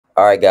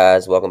All right,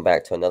 guys, welcome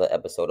back to another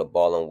episode of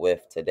Ballin'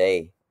 With.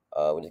 Today,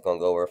 we're just going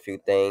to go over a few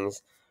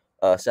things.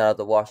 Shout out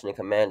to Washington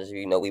Commanders.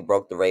 You know, we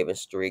broke the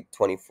Ravens streak,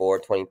 24,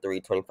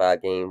 23,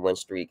 25 game win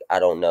streak. I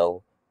don't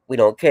know. We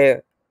don't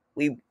care.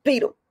 We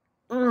beat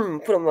them.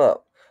 Put them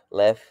up.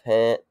 Left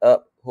hand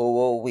up. Who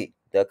are we?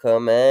 The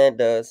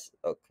Commanders.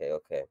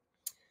 Okay.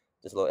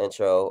 Just a little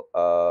intro.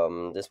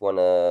 Just want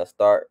to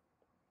start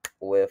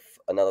with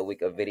another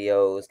week of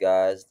videos,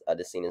 guys. I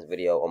just seen this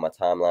video on my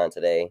timeline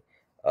today.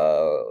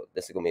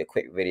 This is gonna be a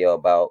quick video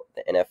about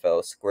the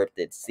NFL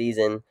scripted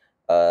season.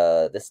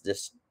 This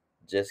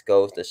just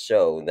goes to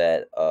show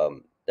that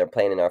they're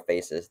playing in our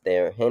faces.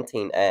 They're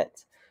hinting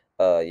at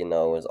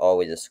it's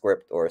always a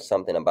script or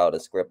something about a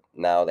script.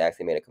 Now they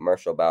actually made a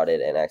commercial about it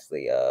and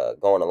actually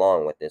going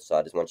along with it. So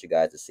I just want you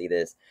guys to see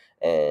this,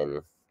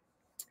 and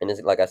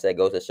this, like I said,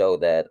 goes to show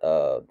that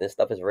this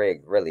stuff is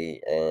rigged,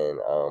 really, and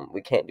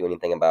we can't do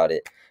anything about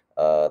it.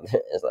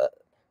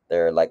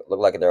 They're look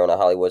like they're on a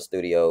Hollywood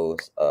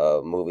Studios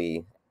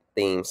movie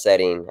theme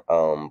setting.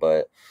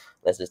 But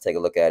let's just take a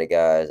look at it,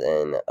 guys,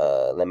 and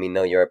let me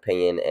know your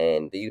opinion.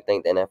 And do you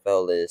think the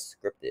NFL is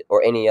scripted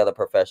or any other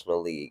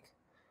professional league?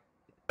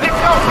 Let's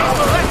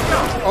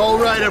go. All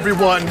right,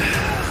 everyone.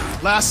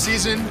 Last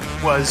season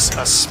was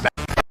a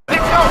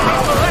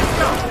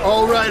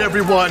All right,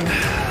 everyone.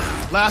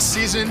 Last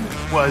season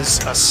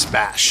was a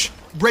smash.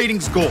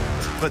 Ratings gold,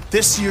 but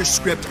this year's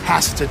script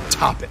has to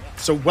top it.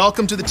 So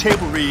welcome to the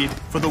table read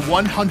for the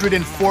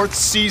 104th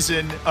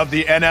season of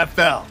the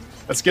NFL.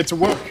 Let's get to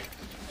work.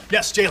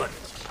 Yes, Jalen.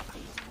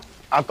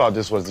 I thought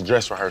this was the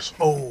dress rehearsal.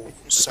 Oh,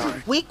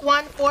 sorry. Week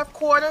 1, fourth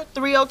quarter,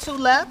 3:02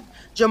 left.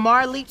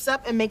 Jamar leaps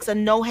up and makes a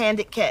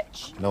no-handed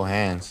catch. No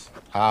hands.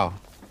 How?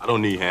 I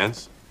don't need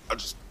hands. I'll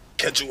just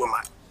catch you with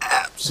my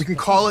abs. We can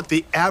call it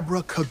the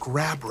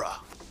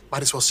abracadabra.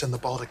 Might as well send the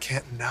ball to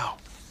Canton now.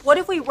 What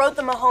if we wrote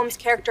the Mahomes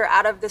character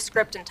out of the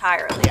script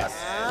entirely?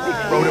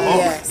 Wrote him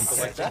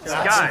off.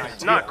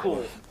 Guys, not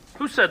cool.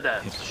 Who said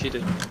that? She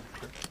did.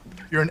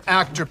 You're an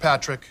actor,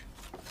 Patrick.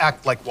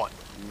 Act like one.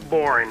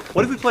 Boring.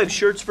 What if we played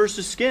shirts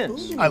versus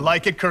skins? I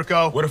like it,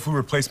 Kirko. What if we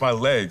replace my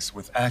legs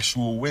with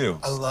actual wheels?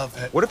 I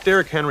love it. What if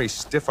Derrick Henry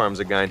stiff arms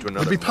a guy into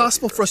another? Would it be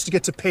possible for us to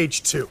get to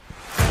page 2?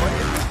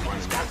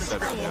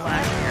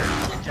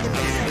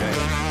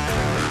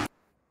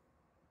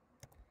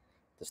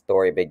 The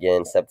story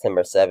begins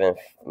September 7th,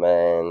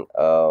 man.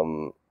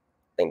 I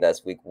think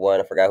that's week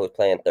 1. I forgot who's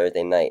playing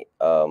Thursday night.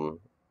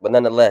 But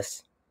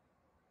nonetheless,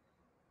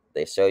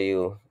 they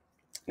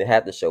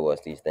have to show us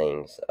these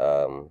things.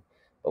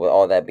 But with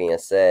all that being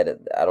said,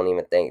 I don't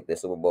even think the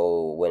Super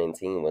Bowl winning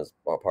team was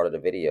part of the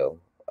video.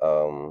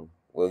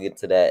 We'll get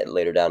to that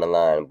later down the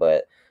line.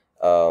 But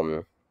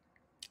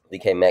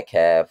DK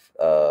Metcalf,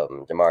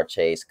 Jamar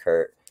Chase,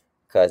 Kirk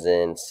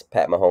Cousins,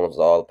 Pat Mahomes was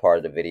all part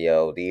of the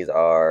video. These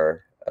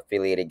are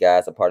affiliated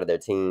guys, a part of their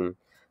team.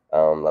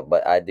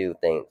 But I do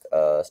think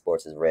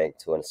sports is rigged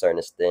to a certain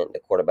extent. The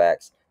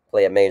quarterbacks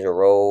play a major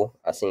role.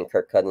 I seen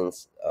Kirk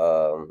Cousins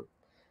throw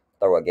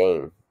a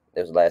game.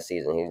 This was last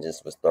season. He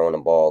just was throwing the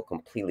ball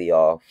completely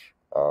off.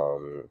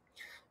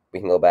 We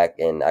can go back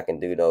and I can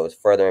do those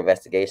further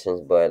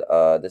investigations, but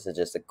this is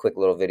just a quick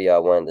little video I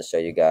wanted to show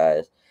you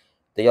guys.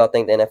 Do y'all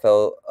think the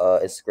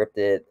NFL is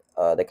scripted?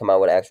 They come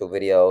out with an actual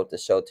video to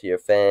show to your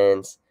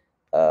fans,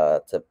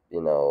 to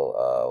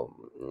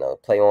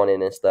play on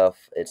it and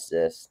stuff. It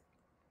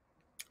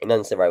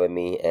doesn't sit right with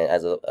me. And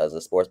as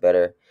a sports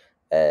bettor,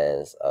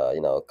 as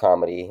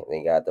comedy,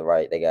 they got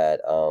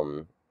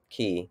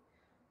Key.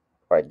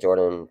 Right,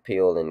 Jordan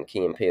Peele and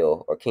Keenan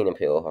Peele,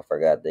 I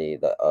forgot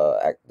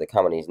the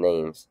comedy's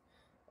names,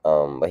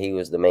 but he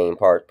was the main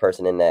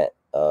person in that.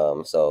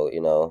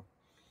 So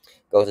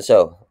goes to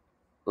show.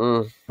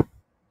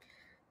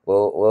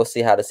 We'll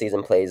see how the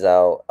season plays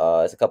out.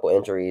 There's a couple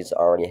injuries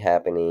already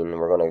happening.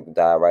 We're gonna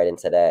dive right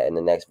into that in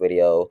the next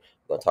video.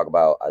 We're gonna talk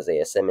about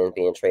Isaiah Simmons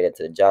being traded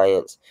to the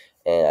Giants,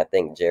 and I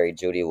think Jerry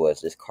Jeudy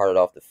was just carted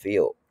off the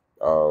field.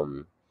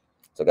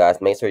 So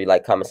guys, make sure you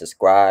like, comment,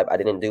 subscribe. I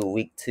didn't do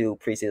week 2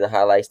 preseason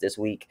highlights this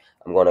week.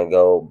 I'm going to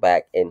go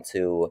back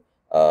into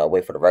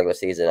wait for the regular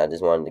season. I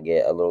just wanted to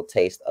get a little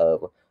taste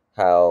of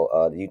how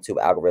the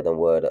YouTube algorithm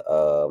would,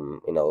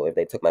 if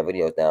they took my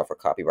videos down for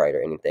copyright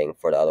or anything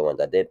for the other ones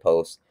I did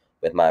post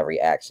with my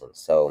reactions.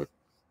 So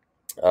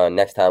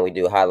next time we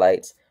do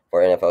highlights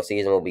for NFL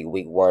season will be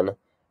week 1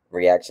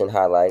 reaction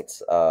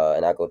highlights.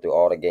 And I go through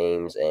all the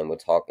games and we'll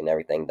talk and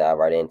everything, dive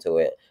right into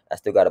it. I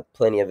still got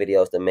plenty of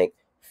videos to make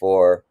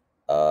for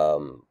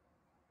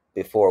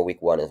before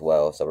week 1 as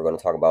well. So we're going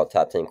to talk about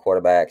top 10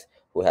 quarterbacks,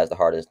 who has the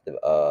hardest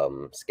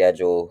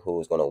schedule,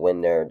 who's going to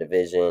win their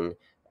division,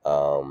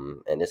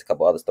 and there's a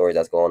couple other stories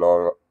that's going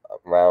on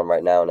around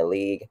right now in the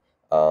league.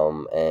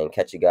 And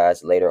catch you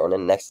guys later on the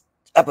next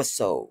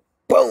episode.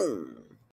 Boom!